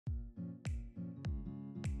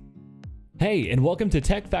Hey, and welcome to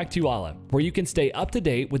Tech Factuala, where you can stay up to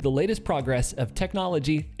date with the latest progress of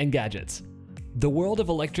technology and gadgets. The world of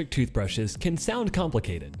electric toothbrushes can sound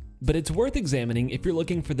complicated, but it's worth examining if you're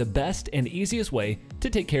looking for the best and easiest way to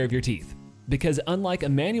take care of your teeth. Because unlike a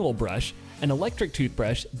manual brush, an electric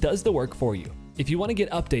toothbrush does the work for you. If you want to get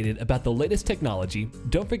updated about the latest technology,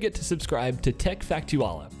 don't forget to subscribe to Tech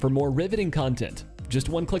Factuala for more riveting content. Just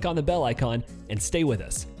one click on the bell icon and stay with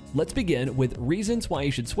us. Let's begin with reasons why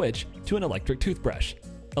you should switch to an electric toothbrush.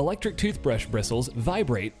 Electric toothbrush bristles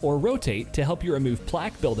vibrate or rotate to help you remove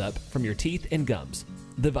plaque buildup from your teeth and gums.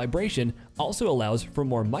 The vibration also allows for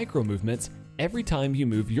more micro movements every time you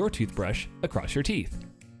move your toothbrush across your teeth.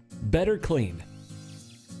 Better clean.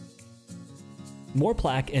 More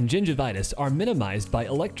plaque and gingivitis are minimized by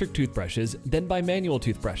electric toothbrushes than by manual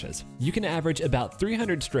toothbrushes. You can average about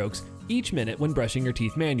 300 strokes each minute when brushing your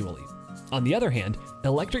teeth manually. On the other hand,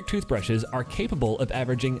 electric toothbrushes are capable of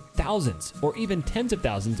averaging thousands or even tens of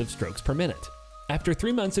thousands of strokes per minute. After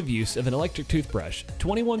 3 months of use of an electric toothbrush,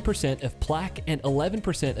 21% of plaque and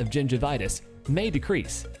 11% of gingivitis may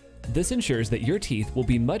decrease. This ensures that your teeth will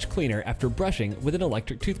be much cleaner after brushing with an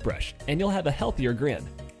electric toothbrush, and you'll have a healthier grin.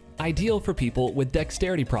 Ideal for people with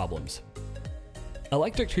dexterity problems.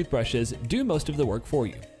 Electric toothbrushes do most of the work for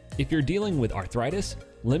you. If you're dealing with arthritis,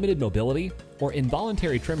 limited mobility, or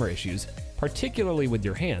involuntary tremor issues, particularly with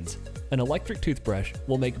your hands, an electric toothbrush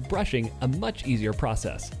will make brushing a much easier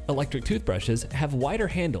process. Electric toothbrushes have wider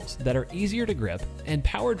handles that are easier to grip, and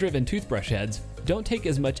power-driven toothbrush heads don't take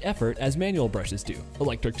as much effort as manual brushes do.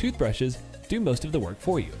 Electric toothbrushes do most of the work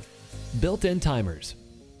for you. Built-in timers.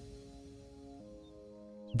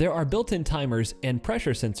 There are built-in timers and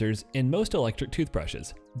pressure sensors in most electric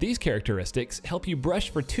toothbrushes. These characteristics help you brush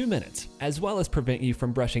for 2 minutes, as well as prevent you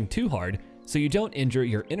from brushing too hard so you don't injure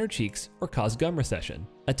your inner cheeks or cause gum recession.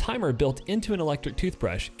 A timer built into an electric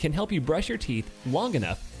toothbrush can help you brush your teeth long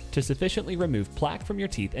enough to sufficiently remove plaque from your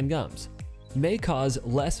teeth and gums. May cause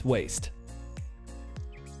less waste.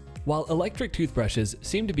 While electric toothbrushes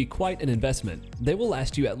seem to be quite an investment, they will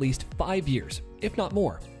last you at least 5 years, if not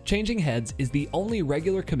more. Changing heads is the only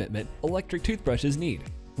regular commitment electric toothbrushes need.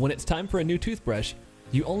 When it's time for a new toothbrush,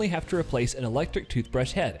 you only have to replace an electric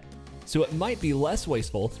toothbrush head, so it might be less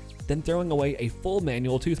wasteful than throwing away a full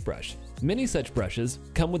manual toothbrush. Many such brushes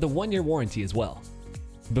come with a 1-year warranty as well.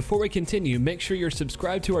 Before we continue, make sure you're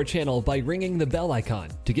subscribed to our channel by ringing the bell icon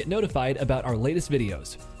to get notified about our latest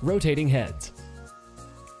videos. Rotating heads.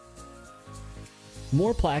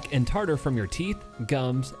 More plaque and tartar from your teeth,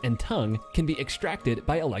 gums, and tongue can be extracted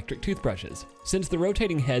by electric toothbrushes. Since the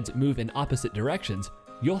rotating heads move in opposite directions,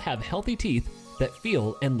 you'll have healthy teeth that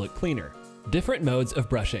feel and look cleaner. Different modes of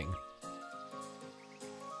brushing.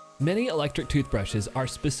 Many electric toothbrushes are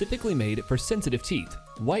specifically made for sensitive teeth,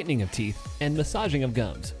 whitening of teeth, and massaging of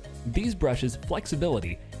gums. These brushes'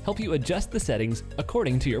 flexibility help you adjust the settings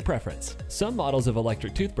according to your preference. Some models of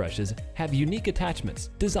electric toothbrushes have unique attachments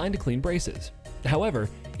designed to clean braces. However,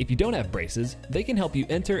 if you don't have braces, they can help you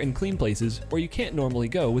enter and clean places where you can't normally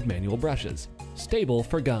go with manual brushes. Stable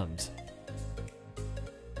for gums.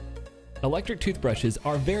 Electric toothbrushes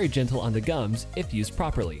are very gentle on the gums if used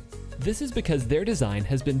properly. This is because their design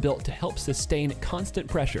has been built to help sustain constant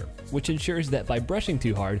pressure, which ensures that by brushing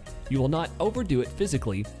too hard, you will not overdo it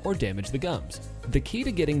physically or damage the gums. The key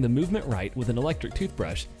to getting the movement right with an electric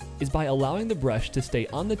toothbrush is by allowing the brush to stay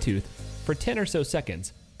on the tooth for 10 or so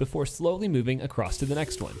seconds before slowly moving across to the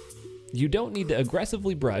next one. You don't need to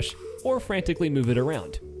aggressively brush or frantically move it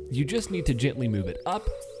around. You just need to gently move it up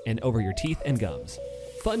and over your teeth and gums.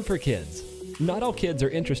 Fun for kids. Not all kids are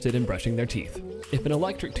interested in brushing their teeth. If an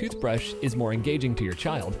electric toothbrush is more engaging to your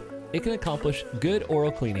child, it can accomplish good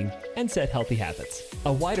oral cleaning and set healthy habits.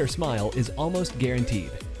 A wider smile is almost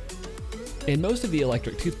guaranteed. In most of the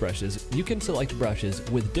electric toothbrushes, you can select brushes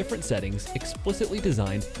with different settings explicitly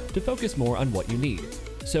designed to focus more on what you need.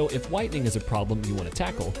 So if whitening is a problem you want to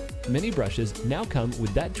tackle, many brushes now come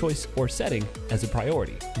with that choice or setting as a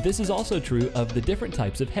priority. This is also true of the different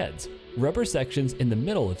types of heads. Rubber sections in the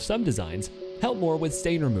middle of some designs help more with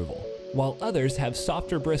stain removal, while others have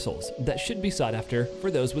softer bristles that should be sought after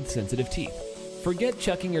for those with sensitive teeth. Forget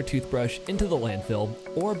chucking your toothbrush into the landfill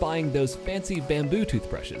or buying those fancy bamboo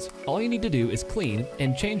toothbrushes. All you need to do is clean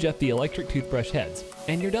and change up the electric toothbrush heads,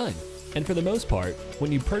 and you're done. And for the most part,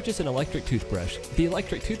 when you purchase an electric toothbrush, the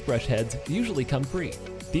electric toothbrush heads usually come free.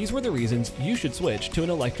 These were the reasons you should switch to an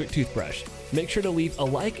electric toothbrush. Make sure to leave a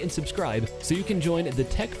like and subscribe so you can join the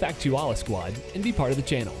Tech Factuala squad and be part of the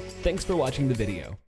channel. Thanks for watching the video.